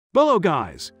Hello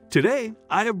guys! Today,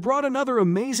 I have brought another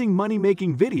amazing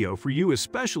money-making video for you,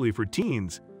 especially for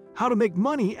teens, how to make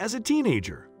money as a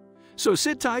teenager. So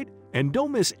sit tight and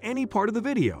don't miss any part of the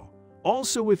video.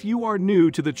 Also, if you are new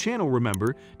to the channel,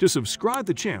 remember to subscribe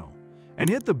the channel and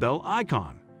hit the bell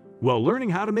icon. Well, learning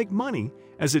how to make money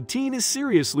as a teen is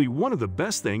seriously one of the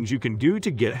best things you can do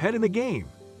to get ahead in the game.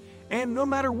 And no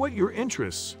matter what your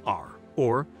interests are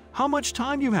or how much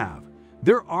time you have,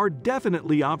 there are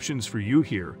definitely options for you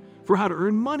here for how to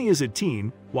earn money as a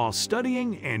teen while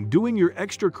studying and doing your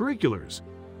extracurriculars.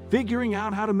 Figuring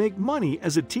out how to make money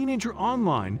as a teenager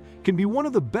online can be one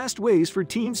of the best ways for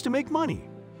teens to make money.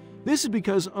 This is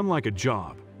because, unlike a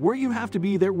job, where you have to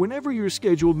be there whenever you're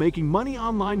scheduled, making money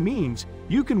online means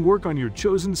you can work on your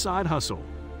chosen side hustle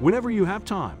whenever you have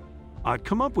time. I've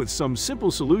come up with some simple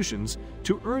solutions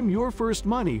to earn your first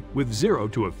money with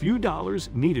 $0 to a few dollars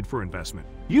needed for investment.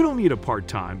 You don't need a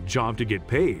part-time job to get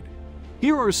paid.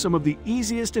 Here are some of the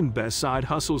easiest and best side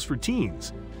hustles for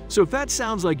teens. So if that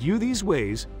sounds like you, these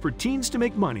ways for teens to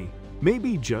make money may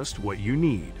be just what you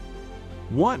need.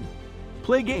 1.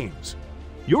 Play games.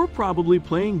 You're probably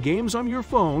playing games on your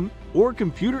phone or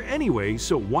computer anyway,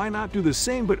 so why not do the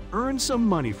same but earn some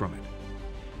money from it?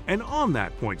 And on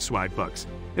that point, Swagbucks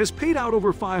has paid out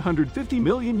over $550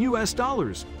 million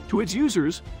to its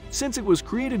users since it was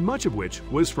created, much of which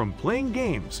was from playing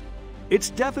games. It's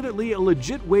definitely a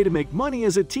legit way to make money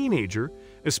as a teenager,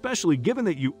 especially given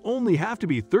that you only have to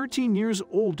be 13 years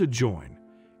old to join.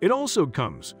 It also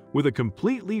comes with a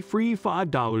completely free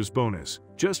 $5 bonus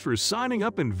just for signing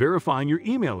up and verifying your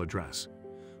email address.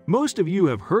 Most of you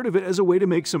have heard of it as a way to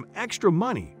make some extra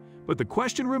money, but the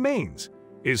question remains,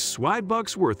 is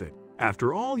Swagbucks worth it?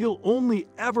 After all, you'll only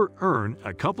ever earn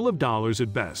a couple of dollars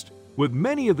at best with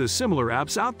many of the similar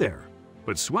apps out there.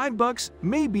 But Swagbucks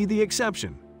may be the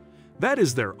exception. That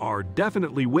is, there are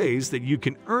definitely ways that you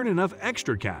can earn enough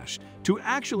extra cash to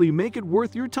actually make it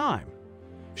worth your time.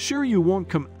 Sure, you won't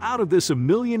come out of this a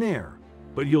millionaire,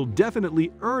 but you'll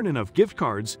definitely earn enough gift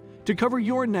cards to cover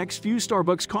your next few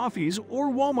Starbucks coffees or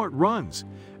Walmart runs.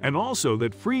 And also,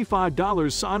 that free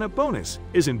 $5 sign-up bonus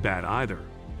isn't bad either.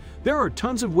 There are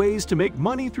tons of ways to make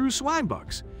money through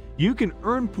Swagbucks. You can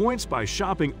earn points by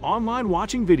shopping online,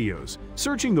 watching videos,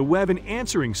 searching the web, and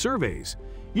answering surveys.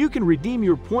 You can redeem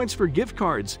your points for gift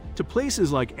cards to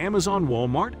places like Amazon,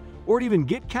 Walmart, or even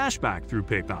get cash back through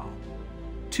PayPal.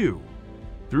 2.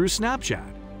 Through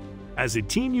Snapchat. As a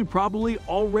teen, you probably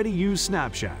already use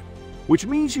Snapchat, which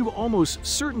means you've almost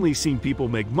certainly seen people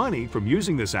make money from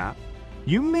using this app.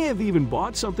 You may have even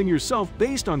bought something yourself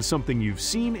based on something you've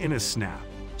seen in a snap.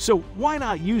 So why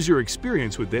not use your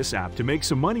experience with this app to make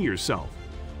some money yourself?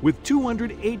 With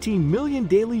 218 million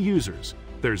daily users,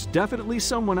 there's definitely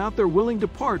someone out there willing to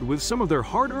part with some of their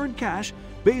hard-earned cash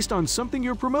based on something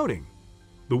you're promoting.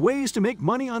 The ways to make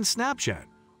money on Snapchat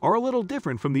are a little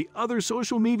different from the other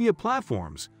social media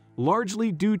platforms,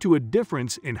 largely due to a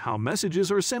difference in how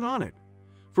messages are sent on it.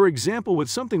 For example,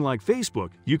 with something like Facebook,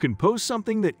 you can post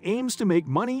something that aims to make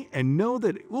money and know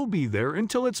that it will be there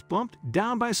until it's bumped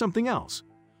down by something else.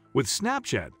 With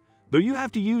Snapchat, though, you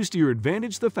have to use to your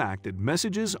advantage the fact that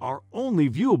messages are only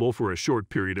viewable for a short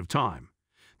period of time.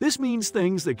 This means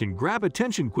things that can grab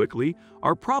attention quickly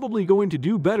are probably going to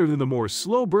do better than the more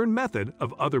slow-burn method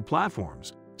of other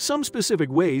platforms. Some specific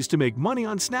ways to make money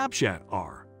on Snapchat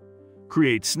are: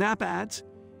 create Snap ads,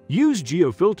 use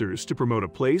geo-filters to promote a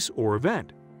place or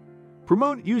event,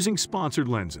 promote using sponsored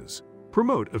lenses,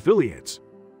 promote affiliates.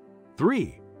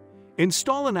 3.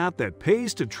 Install an app that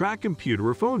pays to track computer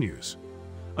or phone use.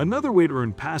 Another way to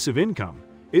earn passive income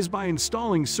is by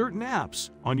installing certain apps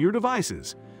on your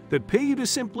devices that pay you to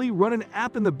simply run an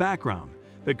app in the background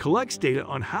that collects data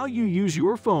on how you use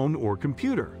your phone or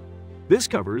computer. This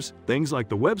covers things like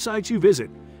the websites you visit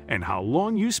and how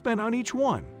long you spend on each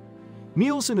one.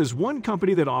 Nielsen is one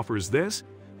company that offers this.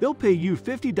 They'll pay you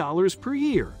 $50 per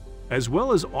year, as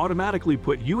well as automatically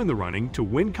put you in the running to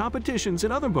win competitions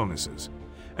and other bonuses.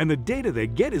 And the data they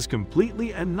get is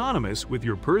completely anonymous, with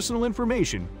your personal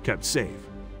information kept safe.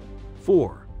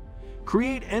 4.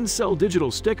 Create and sell digital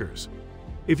stickers.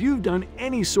 If you've done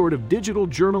any sort of digital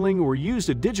journaling or used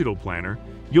a digital planner,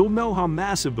 you'll know how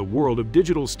massive the world of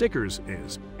digital stickers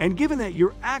is. And given that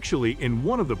you're actually in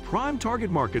one of the prime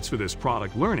target markets for this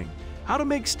product, learning how to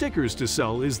make stickers to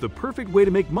sell is the perfect way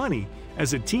to make money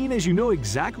as a teen, as you know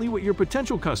exactly what your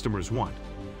potential customers want.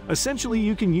 Essentially,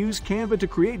 you can use Canva to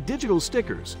create digital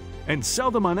stickers and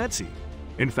sell them on Etsy.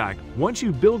 In fact, once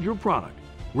you build your product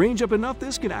range up enough,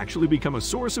 this can actually become a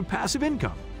source of passive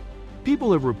income.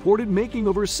 People have reported making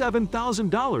over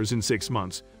 $7,000 in 6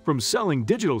 months from selling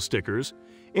digital stickers.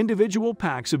 Individual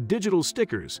packs of digital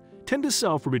stickers tend to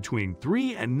sell for between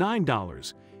 $3 and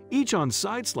 $9, each on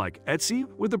sites like Etsy,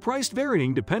 with the price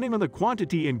varying depending on the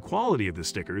quantity and quality of the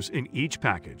stickers in each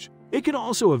package. It can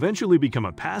also eventually become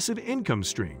a passive income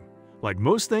stream. Like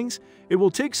most things, it will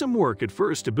take some work at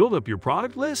first to build up your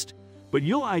product list, but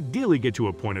you'll ideally get to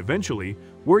a point eventually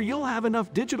where you'll have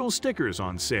enough digital stickers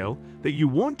on sale that you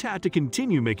won't have to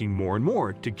continue making more and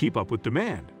more to keep up with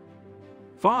demand.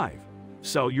 5.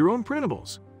 Sell your own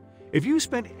printables. If you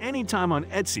spent any time on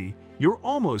Etsy, you're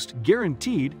almost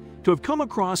guaranteed to have come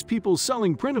across people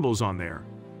selling printables on there.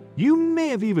 You may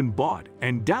have even bought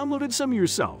and downloaded some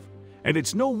yourself, and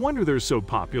it's no wonder they're so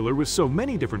popular with so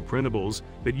many different printables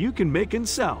that you can make and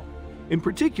sell. In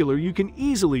particular, you can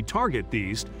easily target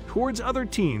these towards other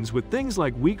teens with things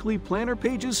like weekly planner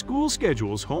pages, school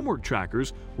schedules, homework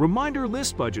trackers, reminder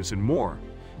list budgets, and more.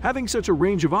 Having such a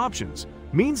range of options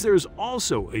means there's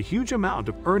also a huge amount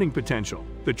of earning potential.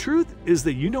 The truth is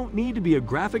that you don't need to be a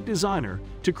graphic designer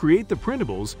to create the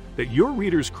printables that your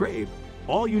readers crave.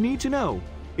 All you need to know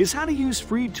is how to use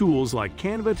free tools like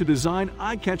Canva to design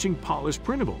eye-catching polished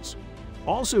printables.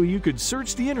 Also, you could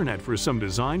search the internet for some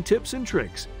design tips and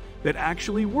tricks that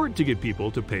actually work to get people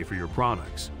to pay for your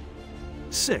products.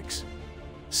 6.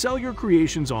 Sell your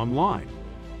creations online.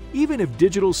 Even if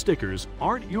digital stickers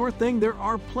aren't your thing, there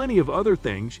are plenty of other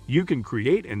things you can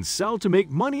create and sell to make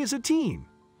money as a teen.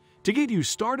 To get you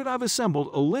started, I've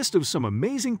assembled a list of some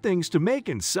amazing things to make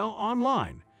and sell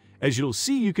online. As you'll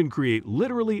see, you can create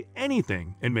literally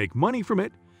anything and make money from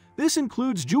it. This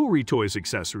includes jewelry, toys,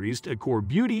 accessories, decor,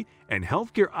 beauty and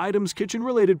healthcare items,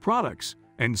 kitchen-related products,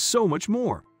 and so much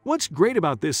more. What's great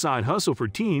about this side hustle for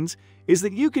teens is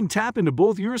that you can tap into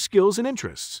both your skills and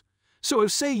interests. So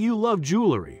if, say, you love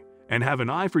jewelry and have an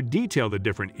eye for detail, the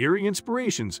different earring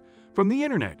inspirations from the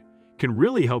internet can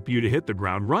really help you to hit the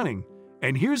ground running.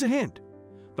 And here's a hint.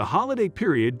 The holiday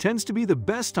period tends to be the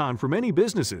best time for many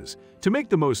businesses to make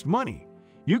the most money.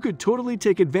 You could totally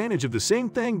take advantage of the same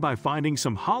thing by finding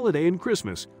some holiday and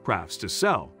Christmas crafts to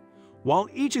sell. While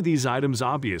each of these items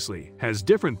obviously has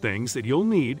different things that you'll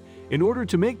need in order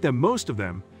to make them, most of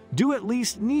them do at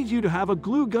least need you to have a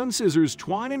glue gun, scissors,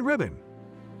 twine, and ribbon.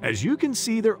 As you can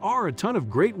see, there are a ton of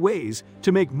great ways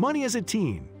to make money as a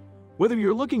teen. Whether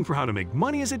you're looking for how to make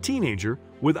money as a teenager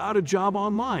without a job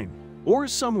online or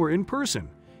somewhere in person,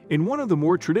 in one of the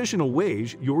more traditional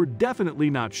ways, you're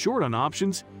definitely not short on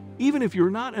options, even if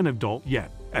you're not an adult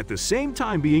yet. At the same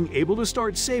time, being able to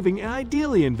start saving and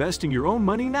ideally investing your own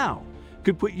money now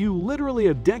could put you literally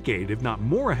a decade, if not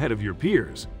more, ahead of your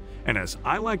peers. And as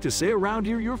I like to say around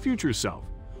here, your future self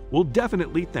will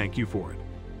definitely thank you for it.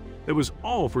 That was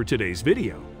all for today's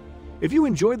video. If you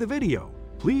enjoyed the video,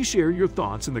 please share your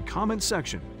thoughts in the comments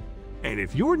section. And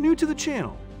if you're new to the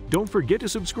channel, don't forget to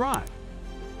subscribe.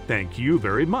 Thank you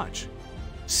very much.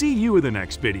 See you in the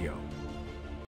next video.